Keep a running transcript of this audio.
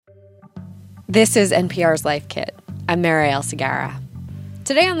This is NPR's Life Kit. I'm Marielle Segarra.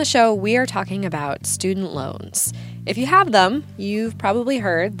 Today on the show, we are talking about student loans. If you have them, you've probably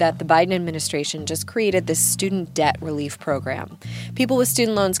heard that the Biden administration just created this student debt relief program. People with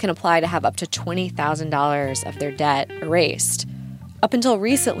student loans can apply to have up to $20,000 of their debt erased. Up until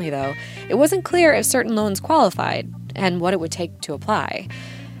recently, though, it wasn't clear if certain loans qualified and what it would take to apply.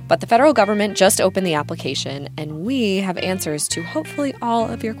 But the federal government just opened the application, and we have answers to hopefully all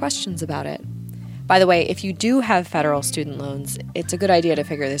of your questions about it. By the way, if you do have federal student loans, it's a good idea to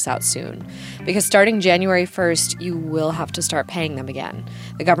figure this out soon, because starting January 1st, you will have to start paying them again.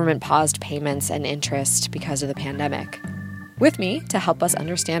 The government paused payments and interest because of the pandemic. With me to help us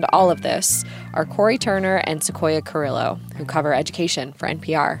understand all of this are Corey Turner and Sequoia Carrillo, who cover education for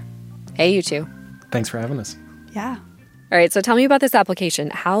NPR. Hey, you two. Thanks for having us. Yeah. All right, so tell me about this application.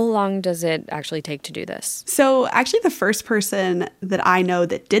 How long does it actually take to do this? So actually the first person that I know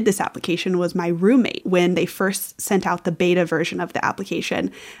that did this application was my roommate when they first sent out the beta version of the application.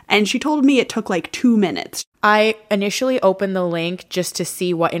 And she told me it took like 2 minutes. I initially opened the link just to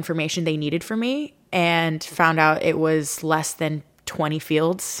see what information they needed from me and found out it was less than 20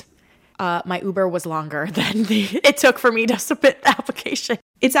 fields. My Uber was longer than it took for me to submit the application.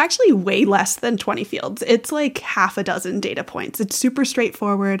 It's actually way less than 20 fields. It's like half a dozen data points. It's super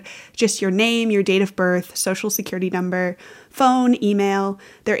straightforward. Just your name, your date of birth, social security number, phone, email.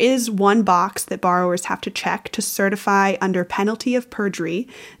 There is one box that borrowers have to check to certify under penalty of perjury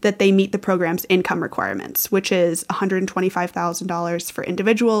that they meet the program's income requirements, which is $125,000 for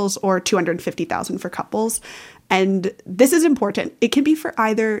individuals or $250,000 for couples. And this is important. It can be for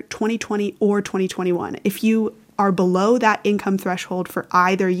either 2020 or 2021. If you are below that income threshold for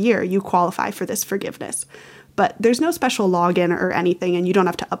either year, you qualify for this forgiveness. But there's no special login or anything, and you don't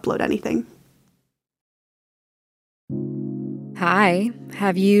have to upload anything. Hi,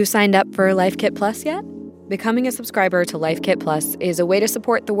 have you signed up for Life Kit Plus yet? Becoming a subscriber to Life Kit Plus is a way to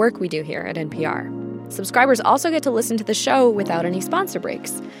support the work we do here at NPR. Subscribers also get to listen to the show without any sponsor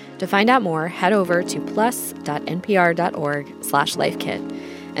breaks. To find out more, head over to plus.npr.org/lifekit.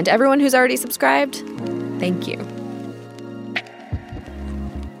 And to everyone who's already subscribed, thank you.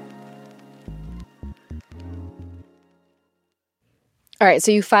 All right,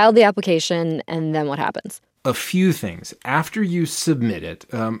 so you filed the application, and then what happens? A few things. After you submit it,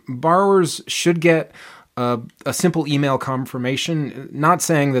 borrowers should get a simple email confirmation, not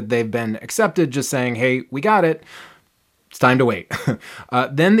saying that they've been accepted, just saying, hey, we got it. It's time to wait.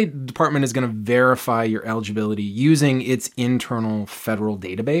 Then the department is going to verify your eligibility using its internal federal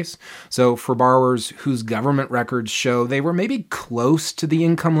database. So for borrowers whose government records show they were maybe close to the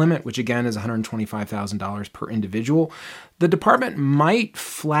income limit, which again is $125,000 per individual, the department might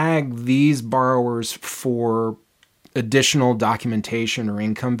flag these borrowers for additional documentation or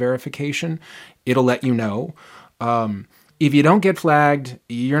income verification. It'll let you know. If you don't get flagged,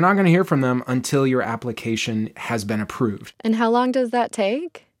 you're not going to hear from them until your application has been approved. And how long does that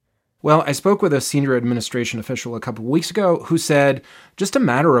take? Well, I spoke with a senior administration official a couple of weeks ago who said just a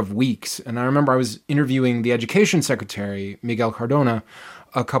matter of weeks. And I remember I was interviewing the education secretary, Miguel Cardona,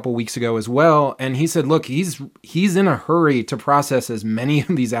 a couple weeks ago as well. And he said, look, he's in a hurry to process as many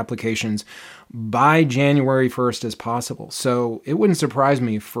of these applications by January 1st as possible. So it wouldn't surprise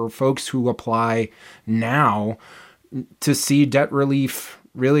me for folks who apply now to see debt relief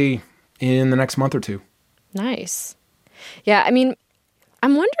really in the next month or two. Nice. Yeah, I mean,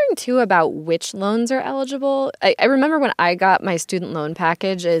 I'm wondering, too, about which loans are eligible. I remember when I got my student loan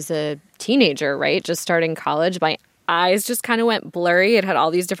package as a teenager, right, just starting college, my eyes just kind of went blurry. It had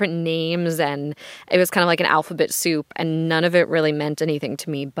all these different names, and it was kind of like an alphabet soup, and none of it really meant anything to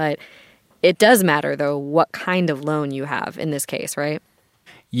me. But it does matter, though, what kind of loan you have in this case, right?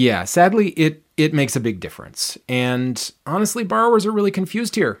 Yeah, sadly, it makes a big difference. And honestly, borrowers are really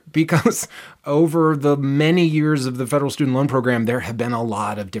confused here because over the many years of the federal student loan program, there have been a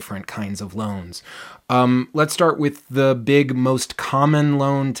lot of different kinds of loans. Let's start with the big, most common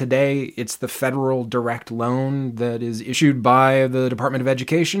loan today. It's the federal direct loan that is issued by the Department of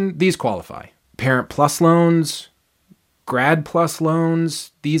Education. These qualify. Parent Plus loans, Grad Plus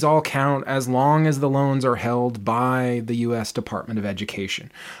loans, these all count as long as the loans are held by the U.S. Department of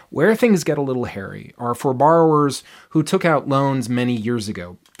Education. Where things get a little hairy are for borrowers who took out loans many years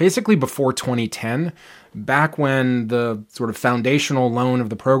ago, basically before 2010, back when the sort of foundational loan of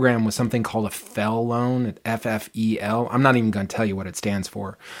the program was something called a FFEL loan, F-F-E-L. I'm not even going to tell you what it stands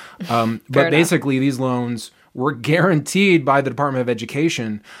for. But basically, these loans were guaranteed by the Department of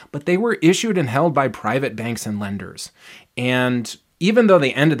Education, but they were issued and held by private banks and lenders. And even though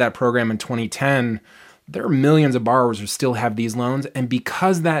they ended that program in 2010, there are millions of borrowers who still have these loans. And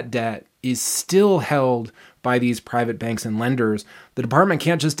because that debt is still held by these private banks and lenders, the department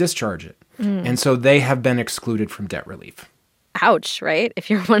can't just discharge it. And so they have been excluded from debt relief. Ouch, right? If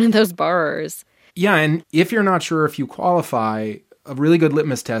you're one of those borrowers. Yeah, and if you're not sure if you qualify, a really good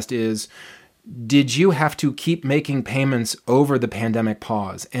litmus test is, did you have to keep making payments over the pandemic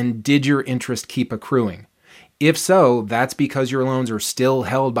pause? And did your interest keep accruing? If so, that's because your loans are still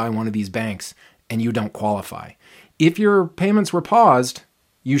held by one of these banks and you don't qualify. If your payments were paused,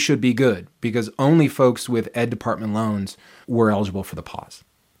 you should be good, because only folks with Ed Department loans were eligible for the pause.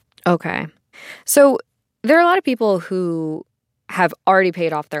 Okay. So there are a lot of people who have already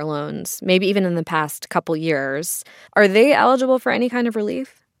paid off their loans, maybe even in the past couple years. Are they eligible for any kind of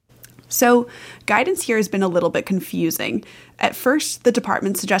relief? So guidance here has been a little bit confusing. At first, the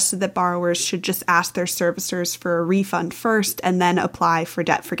department suggested that borrowers should just ask their servicers for a refund first and then apply for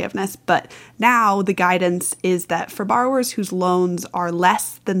debt forgiveness. But now the guidance is that for borrowers whose loans are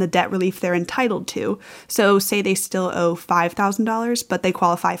less than the debt relief they're entitled to, so say they still owe $5,000, but they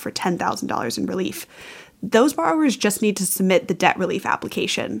qualify for $10,000 in relief, those borrowers just need to submit the debt relief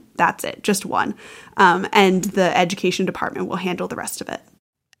application. That's it, just one. And the education department will handle the rest of it.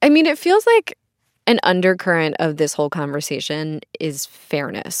 I mean, it feels like an undercurrent of this whole conversation is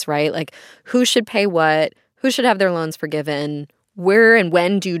fairness, right? Like, who should pay what? Who should have their loans forgiven? Where and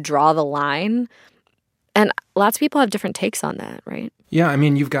when do you draw the line? And lots of people have different takes on that, right? Yeah, I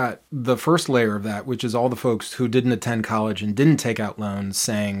mean, you've got the first layer of that, which is all the folks who didn't attend college and didn't take out loans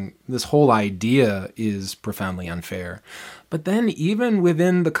saying this whole idea is profoundly unfair. But then even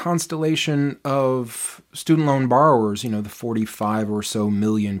within the constellation of student loan borrowers, the 45 or so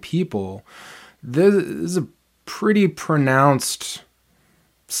million people, there is a pretty pronounced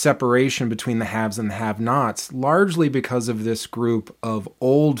separation between the haves and the have-nots, largely because of this group of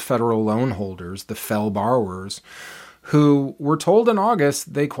old federal loan holders, the FFEL borrowers, who were told in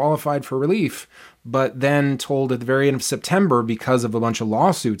August they qualified for relief, but then told at the very end of September, because of a bunch of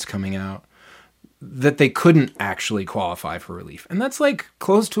lawsuits coming out, that they couldn't actually qualify for relief. And that's like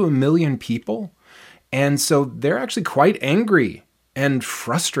close to 1 million people. And so they're actually quite angry and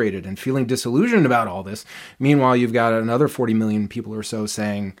frustrated and feeling disillusioned about all this. Meanwhile, you've got another 40 million people or so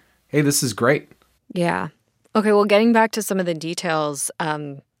saying, hey, this is great. Yeah. Okay, well, getting back to some of the details,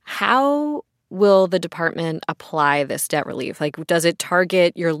 how will the department apply this debt relief? Like, does it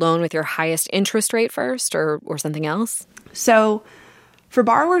target your loan with your highest interest rate first or something else? So for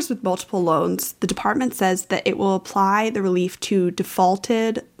borrowers with multiple loans, the department says that it will apply the relief to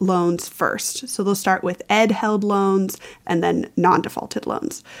defaulted loans first. So they'll start with Ed-held loans and then non-defaulted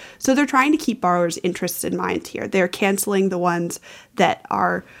loans. So they're trying to keep borrowers' interests in mind here. They're canceling the ones that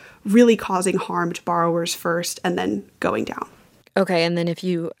are really causing harm to borrowers first and then going down. Okay, and then if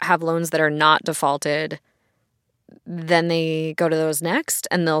you have loans that are not defaulted, then they go to those next,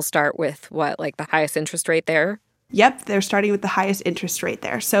 and they'll start with what, like the highest interest rate there? Yep, they're starting with the highest interest rate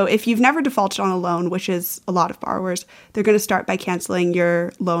there. So if you've never defaulted on a loan, which is a lot of borrowers, they're going to start by canceling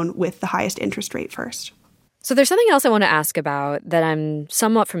your loan with the highest interest rate first. So there's something else I want to ask about that I'm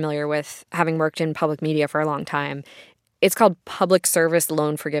somewhat familiar with, having worked in public media for a long time. It's called public service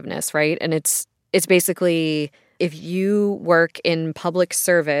loan forgiveness, right? And it's basically, if you work in public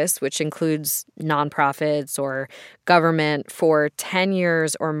service, which includes nonprofits or government, for 10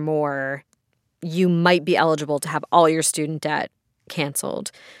 years or more, you might be eligible to have all your student debt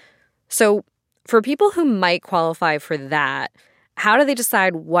canceled. So for people who might qualify for that, how do they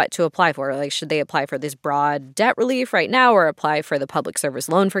decide what to apply for? Like, should they apply for this broad debt relief right now or apply for the public service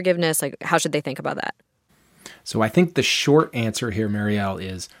loan forgiveness? Like, how should they think about that? So I think the short answer here, Marielle,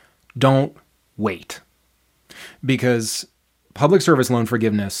 is don't wait. Because public service loan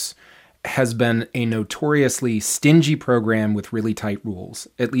forgiveness has been a notoriously stingy program with really tight rules.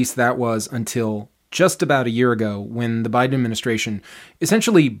 At least that was until just about a year ago, when the Biden administration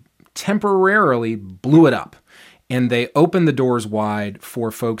essentially temporarily blew it up. And they opened the doors wide for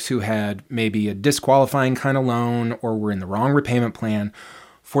folks who had maybe a disqualifying kind of loan or were in the wrong repayment plan.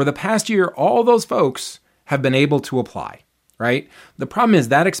 For the past year, all those folks have been able to apply, right? The problem is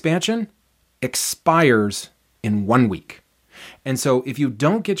that expansion expires in 1 week. And so if you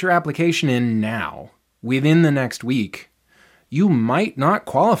don't get your application in now, within the next week, you might not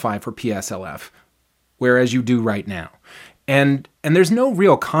qualify for PSLF, whereas you do right now. And there's no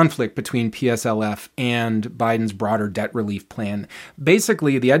real conflict between PSLF and Biden's broader debt relief plan.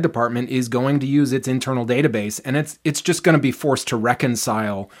 Basically, the Ed Department is going to use its internal database, and it's just going to be forced to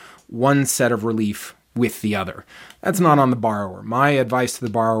reconcile one set of relief with the other. That's not on the borrower. My advice to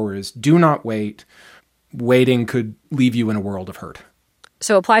the borrower is do not wait. Waiting could leave you in a world of hurt.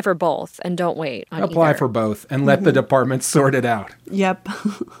 So apply for both and don't wait on Apply either. for both and let the department sort it out. Yep.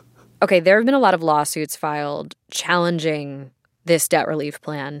 Okay, there have been a lot of lawsuits filed challenging this debt relief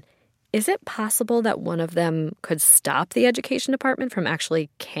plan. Is it possible that one of them could stop the education department from actually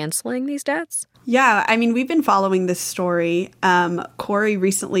canceling these debts? Yeah, I mean, we've been following this story. Corey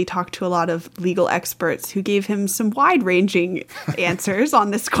recently talked to a lot of legal experts who gave him some wide-ranging answers on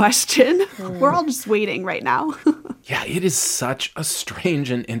this question. We're all just waiting right now. Yeah, it is such a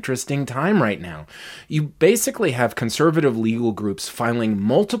strange and interesting time right now. You basically have conservative legal groups filing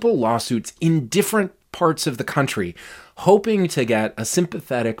multiple lawsuits in different parts of the country, hoping to get a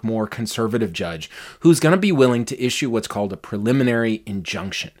sympathetic, more conservative judge who's going to be willing to issue what's called a preliminary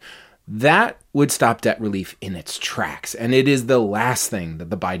injunction. That would stop debt relief in its tracks, and it is the last thing that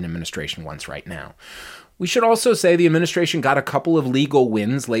the Biden administration wants right now. We should also say the administration got a couple of legal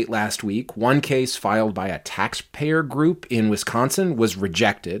wins late last week. One case filed by a taxpayer group in Wisconsin was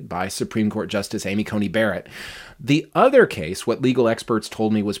rejected by Supreme Court Justice Amy Coney Barrett. The other case, what legal experts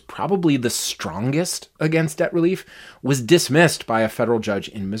told me was probably the strongest against debt relief, was dismissed by a federal judge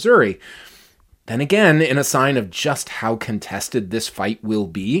in Missouri. Then again, in a sign of just how contested this fight will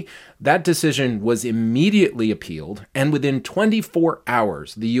be, that decision was immediately appealed, and within 24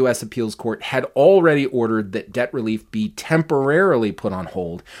 hours, the U.S. Appeals Court had already ordered that debt relief be temporarily put on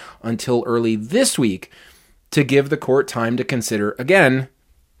hold until early this week to give the court time to consider, again,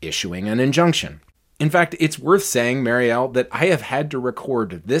 issuing an injunction. In fact, it's worth saying, Marielle, that I have had to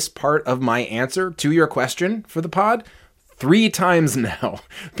record this part of my answer to your question for the pod 3 times now,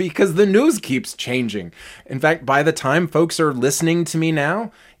 because the news keeps changing. In fact, by the time folks are listening to me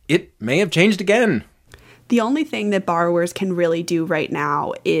now, it may have changed again. The only thing that borrowers can really do right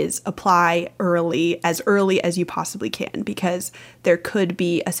now is apply early as you possibly can, because there could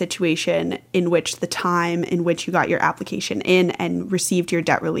be a situation in which the time in which you got your application in and received your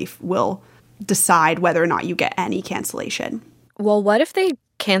debt relief will decide whether or not you get any cancellation. Well, what if they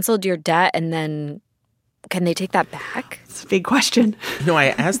canceled your debt and then can they take that back? It's a big question. I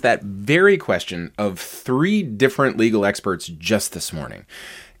asked that very question of 3 different legal experts just this morning.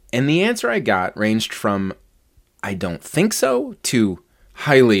 And the answer I got ranged from, I don't think so, to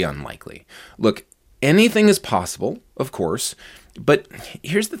highly unlikely. Look, anything is possible, of course. But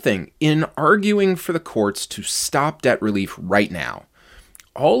here's the thing. In arguing for the courts to stop debt relief right now,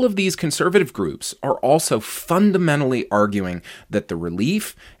 all of these conservative groups are also fundamentally arguing that the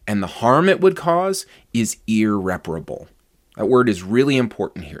relief and the harm it would cause is irreparable. That word is really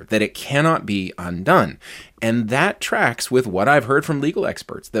important here, that it cannot be undone. And that tracks with what I've heard from legal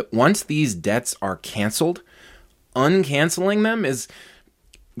experts, that once these debts are canceled, uncanceling them is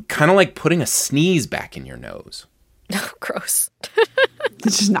kind of like putting a sneeze back in your nose. Oh, gross.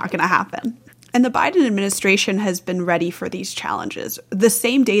 It's just not going to happen. And the Biden administration has been ready for these challenges. The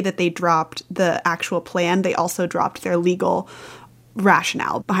same day that they dropped the actual plan, they also dropped their legal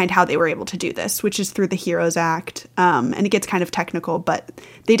rationale behind how they were able to do this, which is through the HEROES Act. And it gets kind of technical, but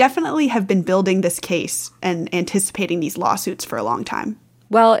they definitely have been building this case and anticipating these lawsuits for a long time.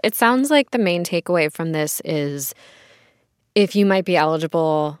 Well, it sounds like the main takeaway from this is if you might be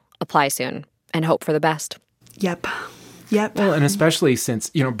eligible, apply soon and hope for the best. Yep. Well, and especially since,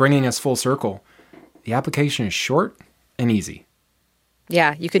 bringing us full circle, the application is short and easy.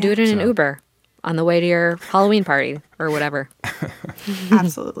 Yeah, you could do it in an Uber on the way to your Halloween party or whatever.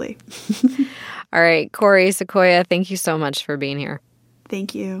 Absolutely. All right, Corey, Sequoia, thank you so much for being here.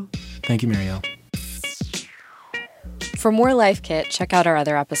 Thank you. Thank you, Marielle. For more Life Kit, check out our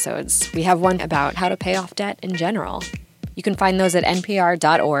other episodes. We have one about how to pay off debt in general. You can find those at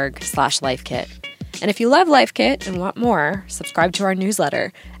npr.org/lifekit. And if you love Life Kit and want more, subscribe to our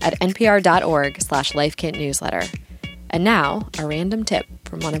newsletter at npr.org/lifekitnewsletter. And now, a random tip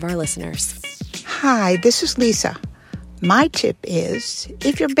from one of our listeners. Hi, this is Lisa. My tip is,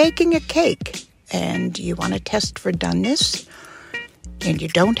 if you're baking a cake and you want to test for doneness and you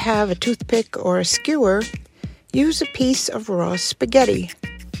don't have a toothpick or a skewer, use a piece of raw spaghetti.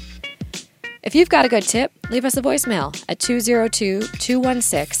 If you've got a good tip, leave us a voicemail at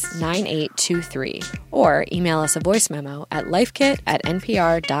 202-216-9823 or email us a voice memo at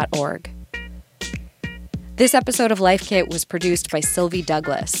lifekit@npr.org. This episode of Life Kit was produced by Sylvie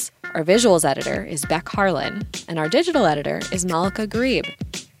Douglas. Our visuals editor is Beck Harlan, and our digital editor is Malika Gharib.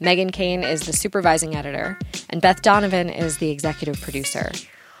 Megan Kane is the supervising editor, and Beth Donovan is the executive producer.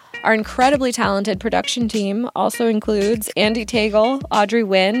 Our incredibly talented production team also includes Andy Tagle, Audrey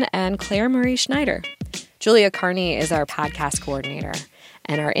Wynn, and Claire Marie Schneider. Julia Carney is our podcast coordinator,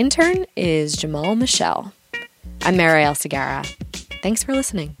 and our intern is Jamal Michelle. I'm Marielle Segarra. Thanks for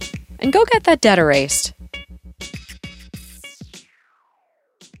listening, and go get that debt erased.